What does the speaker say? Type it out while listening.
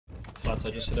Shots,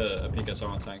 I just hit a PKS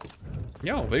on a tank.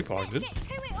 Yo, big pog, dude.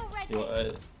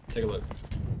 Take a look.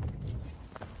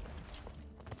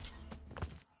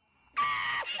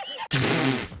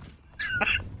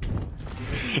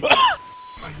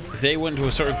 They went to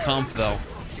a certain comp though.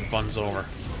 Fun's over.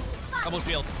 Double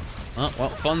shield. Oh, well,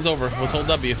 fun's over. Let's hold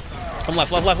W. Come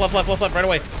left, left, left, left, left, left, left, right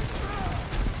away.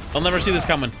 I'll never see this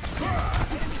coming. We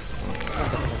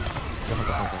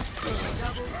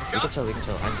can chill,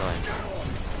 I'm going.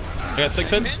 I got sick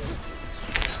pin. I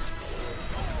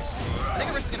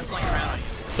think Rick's gonna flank around.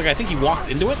 It's like I think he walked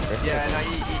into it. Yeah, no,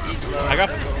 he's low.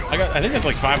 I think that's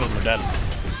like 5 of them are dead.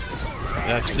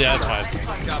 That's fine.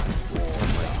 Good job.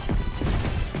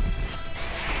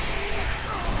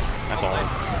 That's all.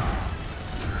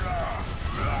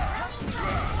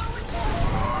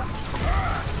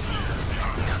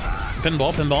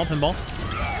 Pinball, pinball, pinball.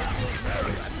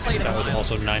 That was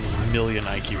also 9 million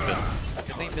IQ pin.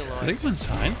 I think I'm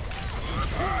inside.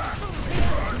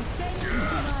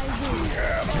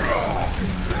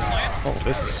 Oh,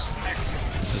 this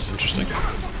is interesting.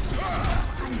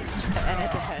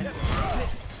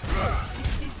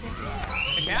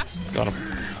 Yeah? Got him.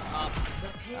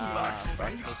 That's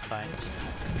fine.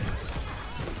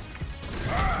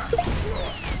 I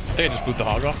think I just boot the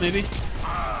hog off, maybe?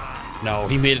 No,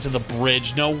 he made it to the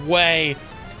bridge. No way!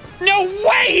 No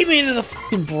way he made it to the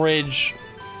fucking bridge!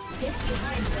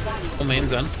 Oh,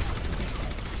 main's in.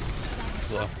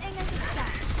 So.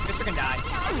 Guess we're gonna die.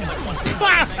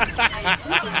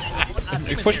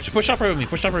 Push up right with me.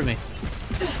 Push up right with me.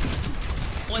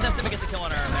 Only time Civic gets a kill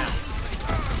on our map.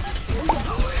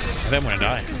 I think I'm gonna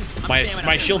die.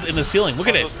 My shield's in the ceiling. Look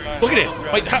at it. Look at it.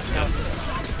 Wait,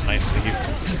 nice, thank you.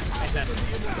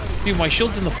 Dude, my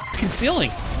shield's in the fucking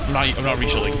ceiling. I'm not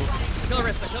re-shielding. Kill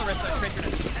Arista, kill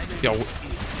Arista. Yo,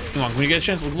 come on, when you get a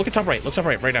chance, look at top right. Look top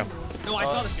right, right now. No, I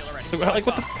saw the kill already. Like,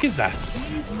 what the fuck is that?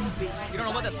 You don't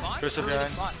know what that's spot?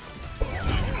 Perseverance.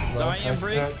 Sorry, I am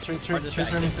free.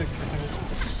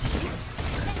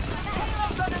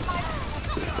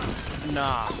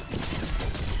 Nah.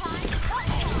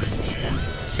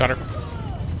 Got her.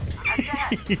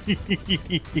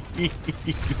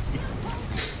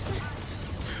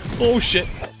 Oh shit.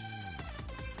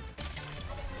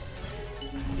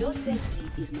 Your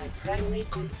safety is my primary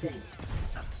concern.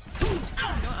 No,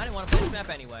 I didn't want to play this map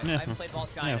anyway. Yeah. I haven't played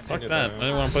Volskaya. Yeah, fuck that. I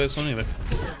didn't want to play this one either.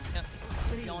 Yeah.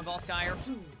 Killing Volskaya.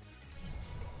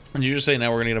 And you just say now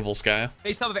we're gonna get a Volskaya?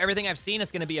 Based off of everything I've seen,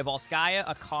 it's going to be a Volskaya,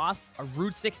 a Koth, a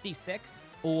Route 66,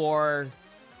 or...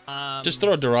 just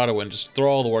throw a Dorado in. Just throw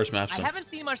all the worst maps I in. haven't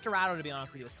seen much Dorado, to be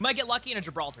honest with you. We might get lucky in a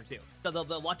Gibraltar, too. So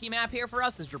the lucky map here for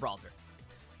us is Gibraltar.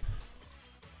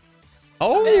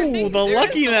 Oh, the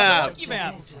lucky map. The lucky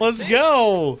map. Let's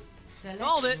go.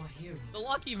 Called it. The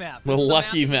lucky map. The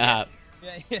lucky map.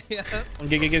 Yeah.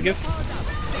 Give.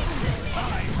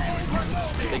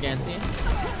 Big anti.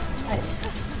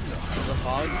 The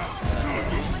hogs.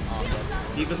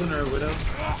 Even or Widow?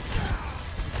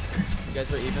 You guys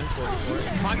are even, 44.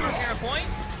 Popular Terra Point.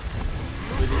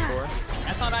 34.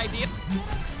 That's not ideal.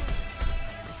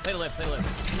 Play the lift, play the lift.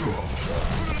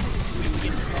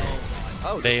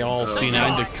 Oh, They all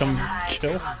C9 to come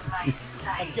kill.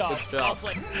 God. Good job.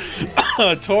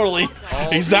 Totally.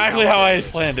 Exactly how I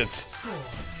planned it.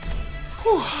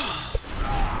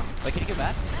 Wait, can you get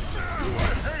back?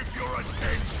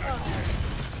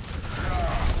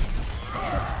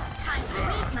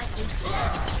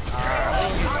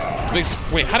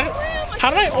 Wait, how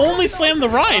did I only slam the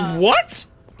Rhine? What?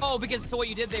 Oh, because so what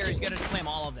you did there is you gotta slam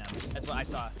all of them. That's what I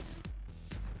saw.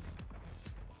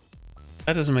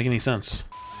 That doesn't make any sense.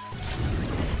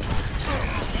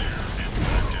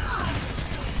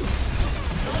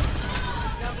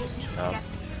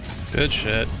 Good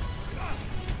shit.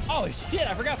 Oh shit,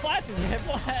 I forgot flashes.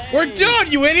 We're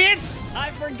done, you idiots!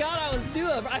 I forgot I was doing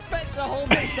it. I spent the whole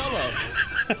day solo.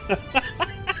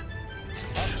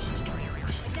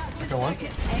 Go on.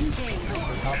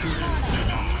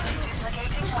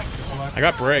 I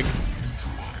got Brig.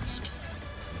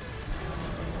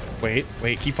 Wait,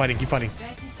 keep fighting.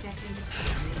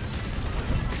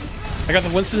 I got the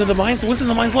Winston in the mines. The Winston in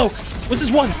the mines low.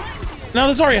 Winston's one. No,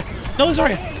 there's Zarya. There's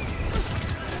Zarya.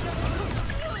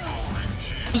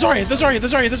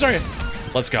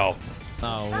 Let's go.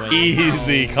 No way.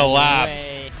 Easy collab.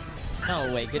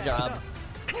 No way. Good job.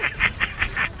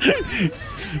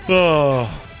 Oh.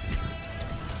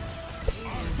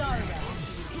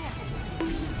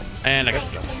 And I got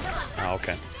the kill. Oh,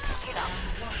 okay.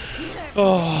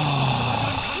 Oh.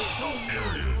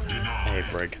 Hey,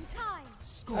 Brig.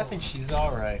 I think she's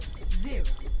alright. 0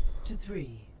 to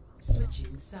 3.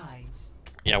 Switching sides.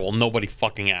 Yeah, well, nobody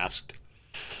fucking asked.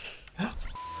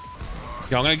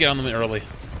 Yo, I'm gonna get on them early.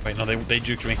 Wait, no, they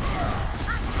juked me.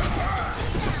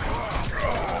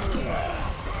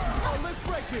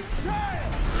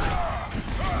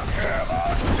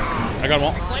 I got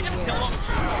one.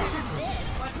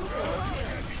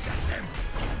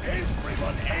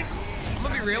 I'm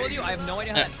gonna be real with you. I have no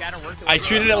idea how that shatter works. I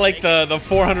treated it like the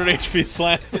 400 HP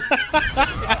slam.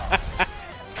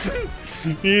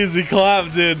 Easy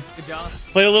clap, dude. Good job.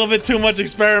 Played a little bit too much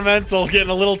experimental, getting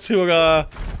a little too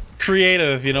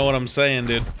creative, if you know what I'm saying,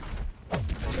 dude.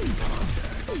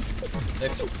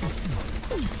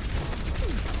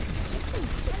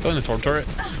 Go in the torp turret.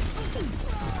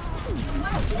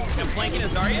 I'm flanking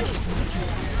as Zarya.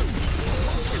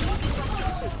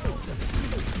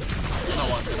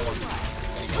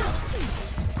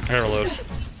 Hair load.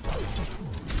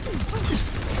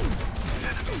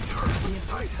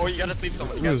 Oh, you gotta sleep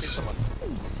someone. You gotta sleep someone.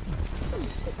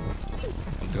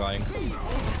 I'm trying.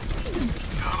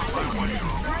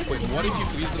 Wait, what if you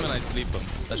freeze them and I sleep them?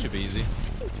 That should be easy.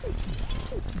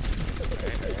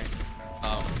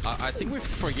 I think we're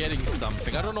forgetting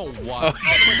something. I don't know what. We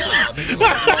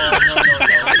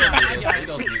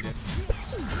don't need it.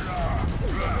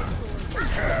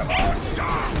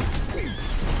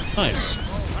 Nice.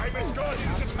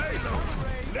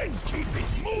 Let's keep it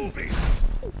moving.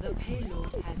 The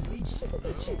payload has reached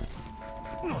the chip.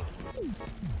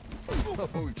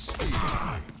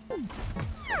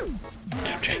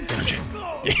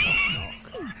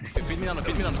 Feed me nano,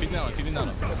 feed me nano, feed me nano, feed me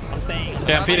nano. I'm saying.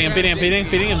 Okay, I'm feeding.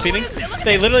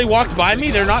 They literally walked by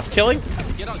me. They're not killing.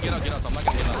 Get out. I'm not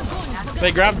gonna get out.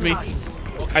 They grabbed me.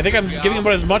 I think I'm giving them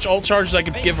as much ult charge as I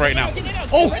could give right now.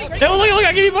 Oh, hey, look,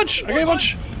 I gave you a bunch.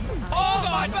 Oh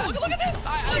god, look at this!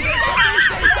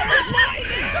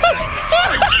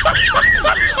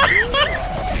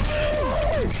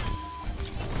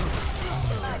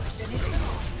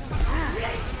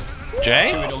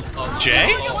 Jay?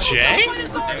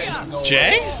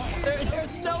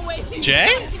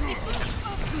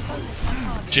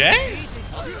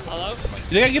 Hello? You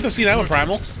think I can get the C9 with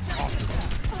Primal?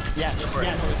 Yes.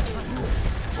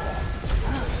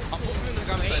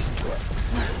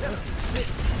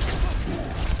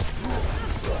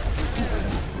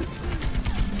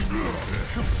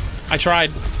 I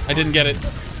tried. I didn't get it. You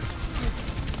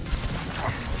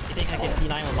think I can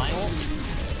C9 with my ult?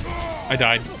 I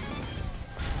died.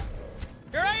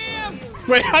 Here I am!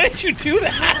 Wait, how did you do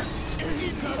that?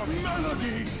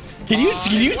 Can you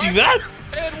do that?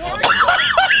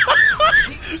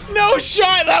 No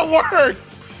shot, that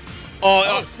worked.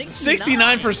 Oh,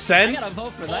 69%. I gotta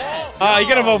vote for that. You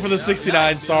gotta vote for the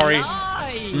 69. Sorry.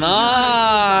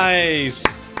 Nice.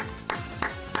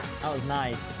 That was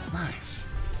nice. Nice.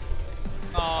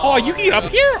 Oh, you can get up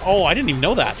here? Oh, I didn't even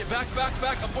know that. Get back.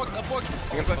 Abort.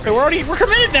 Okay, we're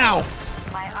committed now.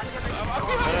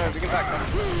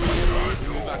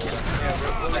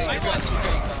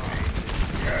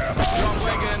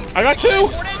 I got two.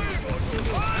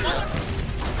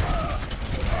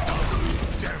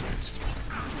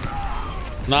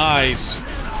 Nice.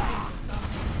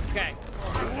 Okay.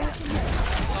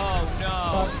 Oh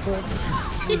no.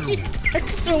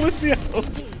 Alicia.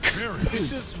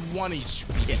 This is 1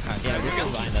 HP. Yeah, we're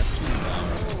gonna line that.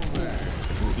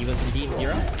 He was indeed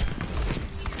 0.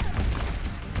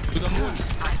 To the moon.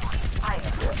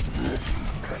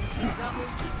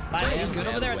 Are you good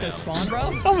over there at their spawn, bro?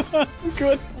 I'm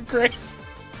good. I'm great.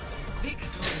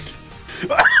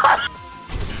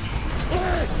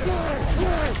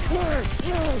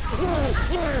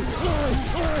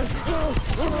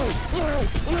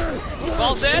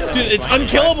 Well dead. Dude, it's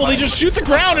unkillable. They just shoot the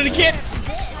ground and it can't.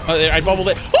 Oh, I bubbled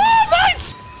it. Oh,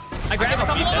 nice! I grabbed a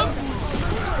couple of them.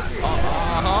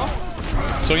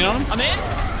 Swinging on him? I'm in.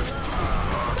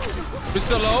 We're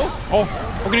still low. Oh,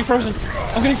 I'm getting frozen.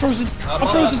 I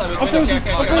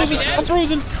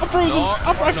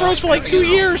froze for like 2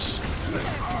 years.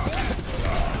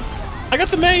 I got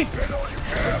the Mei.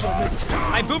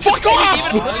 I booped. Fuck off!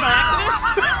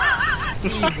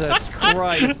 Jesus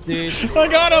Christ, dude. I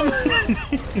got him.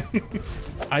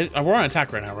 We're on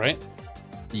attack right now, right?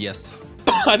 Yes.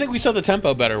 I think we set the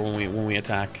tempo better when we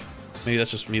attack. Maybe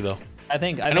that's just me though. I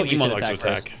think know we Emon should likes to attack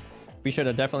attack. first. We should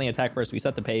have definitely attacked first. We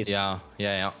set the pace. Yeah.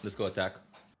 Let's go attack.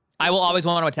 I will always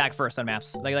want to attack first on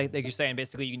maps. Like you're saying,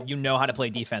 basically, you know how to play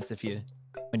defense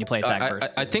when you play attack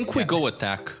first. I think we go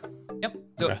attack. Yep.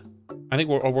 So Okay. I think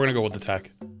we're gonna go with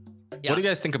attack. yeah. What do you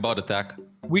guys think about attack?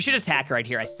 We should attack right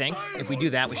here, I think. If we do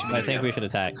that, we should. I think we should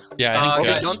attack. Yeah, I think.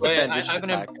 Guys, don't wait, defend, I we should have an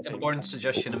attack, I think. important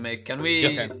suggestion to make. Can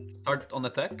we start on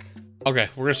attack? Okay,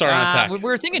 we're gonna start on attack.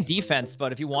 We're thinking defense,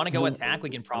 but if you want to go attack, we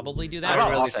can probably do that. How about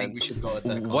I really think offense? we should go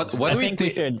attack. What I do we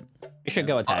think we should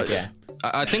go attack. Yeah.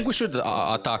 I think we should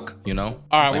attack. You know.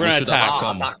 All right, we're gonna should attack.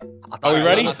 Attack. Are we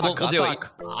ready? We'll do it.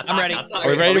 I'm ready. Are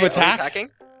we ready to attack? Attacking?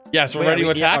 Yes, we're ready to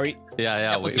attack.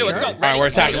 Yeah. Let's do it. Let's go. All right, we're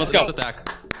attacking. Let's go. Attack.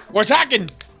 We're attacking.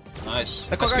 Nice.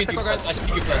 Echo guard, I echo guard.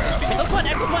 speed you guys. I speed you. Echo's one.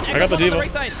 Echo's one. I got the Echo's diva. on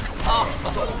right side.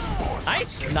 Nice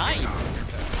snipe.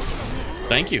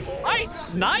 Thank you. Nice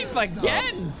snipe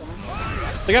again.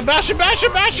 They got bashing.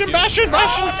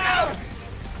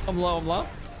 I'm low.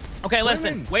 Okay,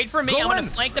 listen. Wait for me. Go I'm gonna in.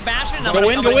 flank the Bastion. And I'm Go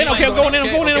gonna, in. I'm gonna Okay, I'm going in.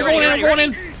 I'm going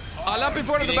in. I'll up in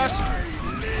front of the Bastion.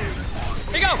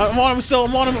 Here you go. I'm on him still.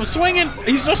 I'm swinging.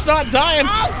 He's just not dying.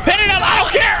 Pin it up. I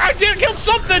don't care. I did kill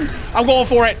something. I'm going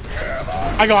for it.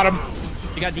 I got him.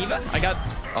 You got Diva? I got.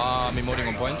 I'm emoting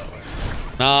on point.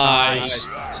 Nice.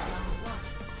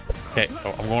 Okay,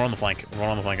 I'm going on the flank.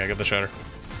 I got the shutter.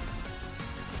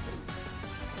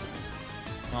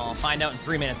 Well, I'll find out in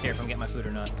 3 minutes here if I'm getting my food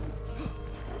or not.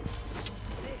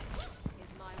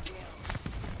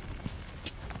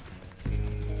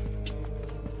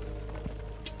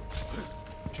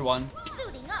 Which one?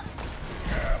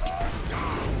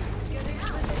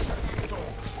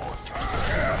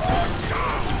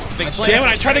 Damn it!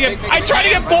 I tried to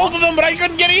get both of them, but I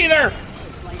couldn't get either.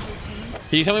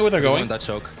 Can you tell me where they're going? That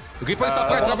choke. Okay, point top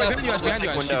right behind you guys.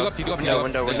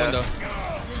 Window.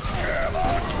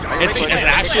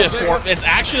 It's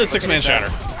actually a 6-man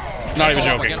shatter. Not even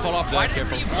joking. Follow up there,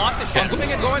 careful.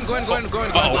 I'm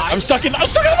Going. Uh-oh, I'm stuck in the one.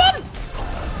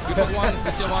 You got one,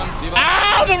 you still one. Diva.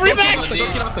 Ow, the remake!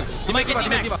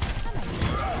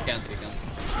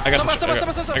 I got her.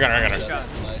 I got her.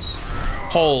 Nice.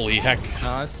 Holy heck.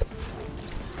 Nice.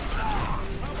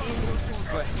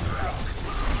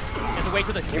 wait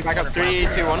for the. Back up 3,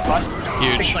 2, 1, flash.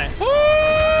 Huge.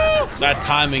 That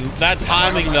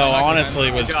timing though,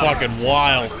 honestly, was fucking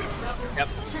wild. Yep.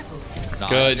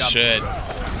 Good shit.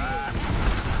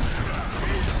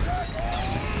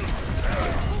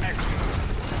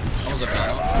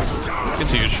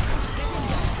 It's huge.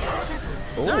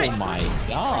 Oh my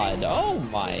god. Oh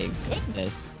my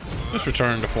goodness. Just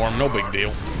return to form, no big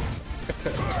deal.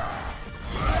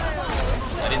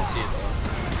 I didn't see it though.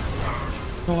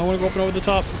 Oh, I want to go up and over the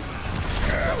top.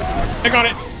 I got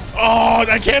it. Oh,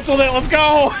 I canceled it. Let's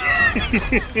go.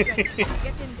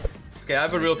 Okay, I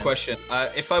have a real question.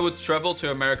 If I would travel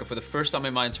to America for the first time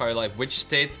in my entire life, which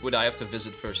state would I have to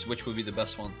visit first? Which would be the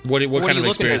best one? What kind of you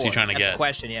experience are you looking trying to That's get? the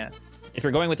question, yeah. If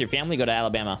you're going with your family, go to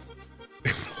Alabama.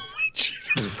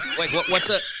 Jesus. Wait, what's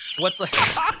the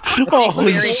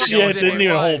Holy shit! Didn't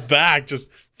even hold back. Just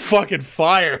fucking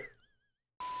fire.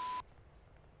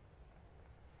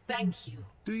 Thank you.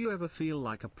 Do you ever feel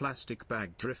like a plastic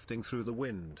bag drifting through the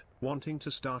wind, wanting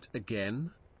to start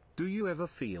again? Do you ever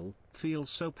feel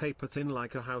so paper thin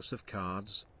like a house of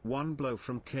cards, one blow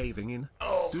from caving in?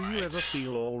 Do you ever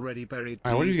feel already buried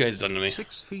Alright, what have you guys done to me?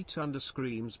 6 feet under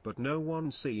screams but no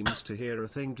one seems to hear a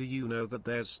thing? Do you know that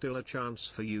there's still a chance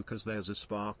for you cause there's a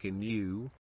spark in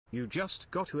you? You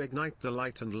just got to ignite the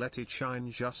light and let it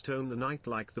shine. Just own the night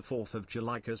like the 4th of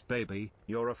July cause baby,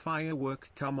 you're a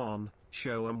firework. Come on,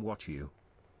 show 'em what you.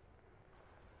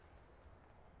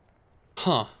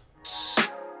 Huh.